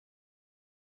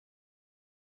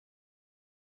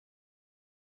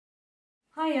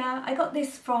Hiya, I got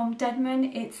this from Denman.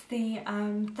 It's the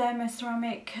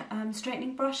ThermoCeramic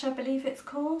Straightening brush, I believe it's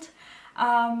called.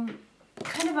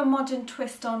 Kind of a modern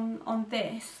twist on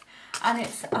this, and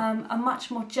it's a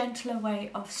much more gentler way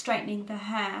of straightening the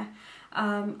hair.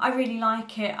 I really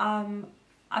like it.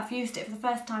 I've used it for the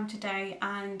first time today,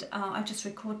 and I've just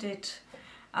recorded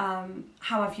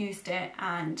how I've used it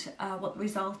and what the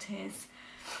result is.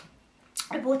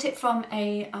 I bought it from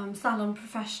a Salon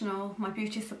Professional, my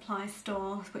beauty supply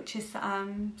store, which is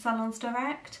Salon's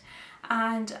Direct,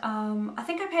 and I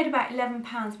think I paid about £11,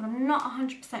 but I'm not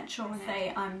 100% sure. I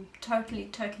say I'm totally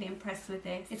impressed with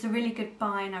this. It's a really good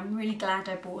buy, and I'm really glad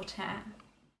I bought it.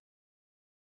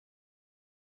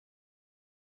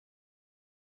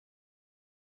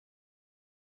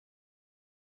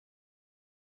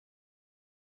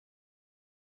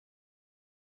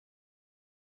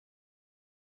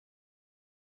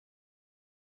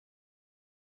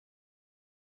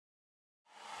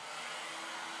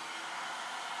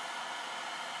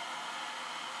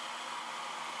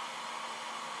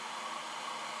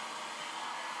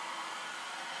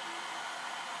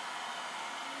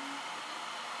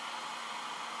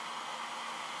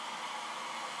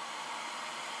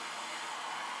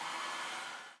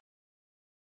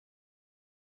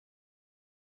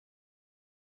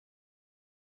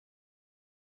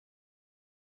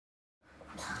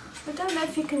 I don't know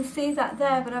if you can see that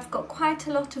there, but I've got quite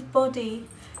a lot of body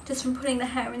just from putting the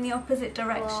hair in the opposite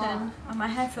direction. And my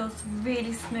hair feels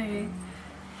really smooth.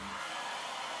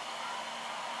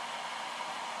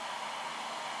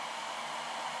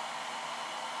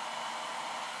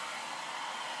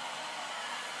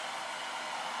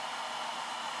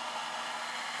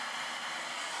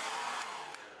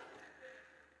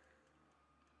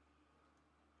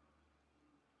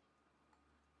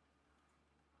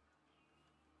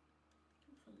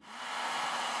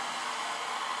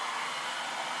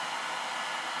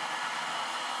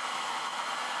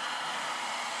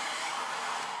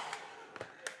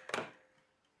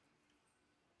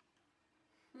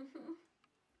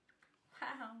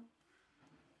 Wow.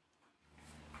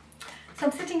 So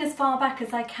I'm sitting as far back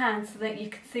as I can so that you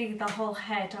can see the whole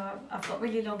head. I've got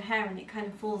really long hair and it kind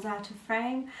of falls out of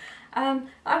frame. I'm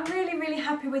really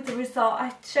happy with the result.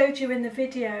 I showed you in the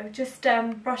video just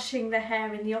brushing the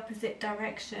hair in the opposite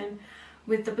direction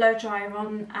with the blow dryer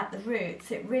on at the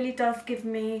roots. It really does give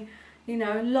me, you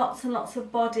know, lots and lots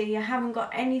of body. I haven't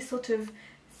got any sort of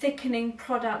thickening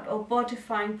product or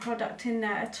bodifying product in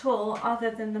there at all,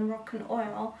 other than the Moroccan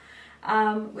oil,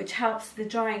 which helps the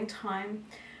drying time.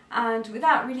 And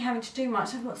without really having to do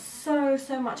much, I've got so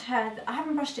much hair. I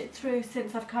haven't brushed it through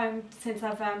since I've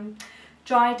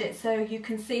dried it, so you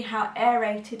can see how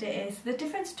aerated it is. The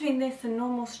difference between this and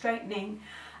normal straightening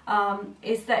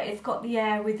is that it's got the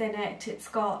air within it, it's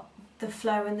got the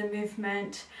flow and the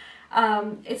movement.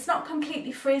 It's not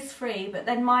completely frizz-free, but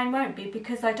then mine won't be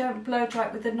because I don't blow dry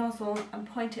it with the nozzle and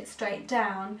point it straight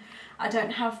down. I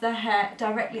don't have the hair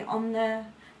directly on the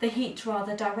heat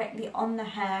rather directly on the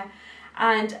hair.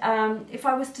 And if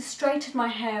I was to straighten my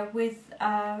hair with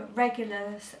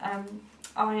regular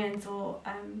irons or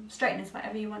straighteners,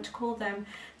 whatever you want to call them,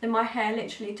 then my hair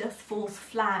literally just falls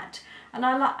flat. And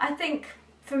I think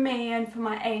for me and for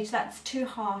my age that's too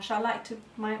harsh. I like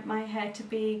my hair to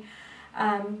be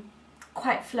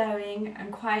quite flowing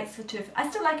and quite sort of, I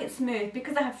still like it smooth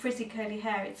because I have frizzy curly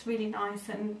hair. It's really nice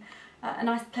and a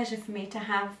nice pleasure for me to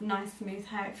have nice smooth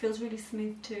hair. It feels really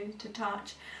smooth to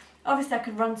touch. Obviously I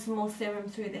could run some more serum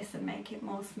through this and make it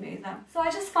more smoother. So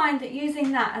I just find that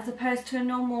using that as opposed to a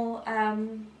normal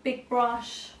big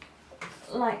brush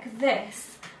like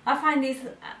this, I find these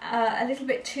a little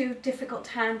bit too difficult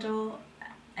to handle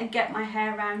and get my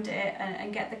hair around it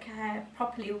and get the hair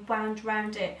properly wound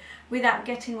around it without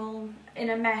getting all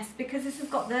in a mess, because this has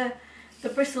got the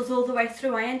bristles all the way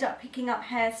through. I end up picking up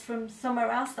hairs from somewhere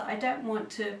else that I don't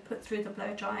want to put through the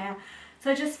blow dryer.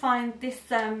 So I just find this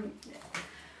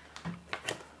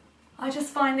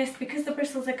because the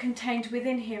bristles are contained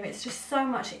within here, it's just so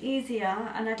much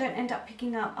easier, and I don't end up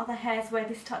picking up other hairs where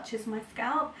this touches my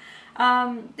scalp.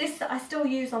 This I still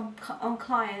use on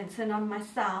clients and on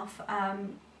myself.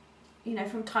 You know,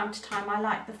 from time to time. I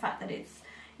like the fact that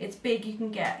it's big. You can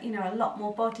get, you know, a lot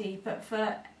more body, but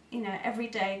for, you know,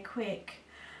 everyday quick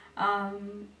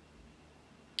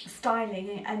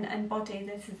styling and body,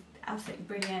 this is absolutely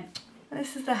brilliant.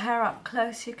 This is the hair up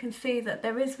close. You can see that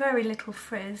there is very little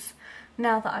frizz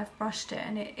now that I've brushed it,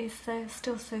 and it is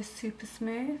still so super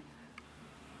smooth.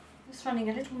 Just running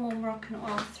a little more Moroccan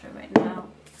oil through it now.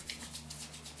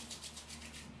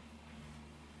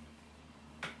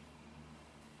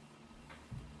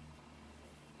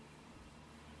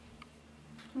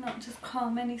 not just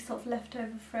calm any sort of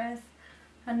leftover frizz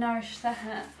and nourish the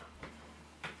hair.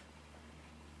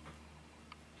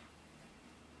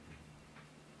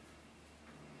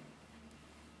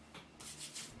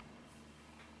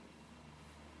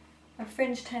 A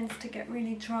fringe tends to get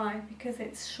really dry because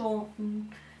it's short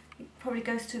and it probably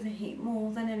goes to the heat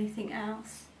more than anything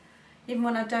else. Even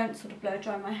when I don't sort of blow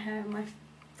dry my hair, my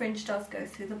fringe does go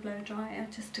through the blow dryer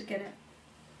just to get it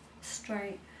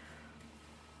straight.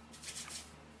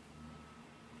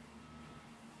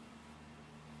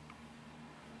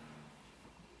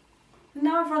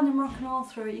 Now I've run the Moroccan oil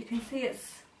through it, you can see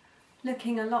it's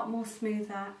looking a lot more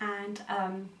smoother and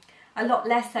a lot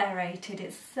less aerated.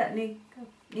 It's certainly,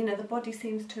 you know, the body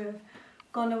seems to have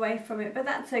gone away from it, but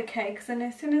that's okay because then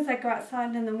as soon as I go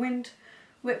outside and the wind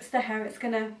whips the hair, it's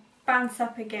going to bounce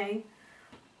up again.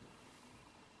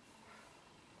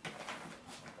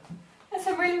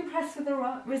 So I'm really impressed with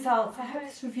the results. I hope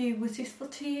this review was useful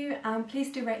to you.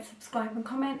 Please do rate, subscribe and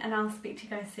comment, and I'll speak to you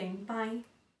guys soon. Bye.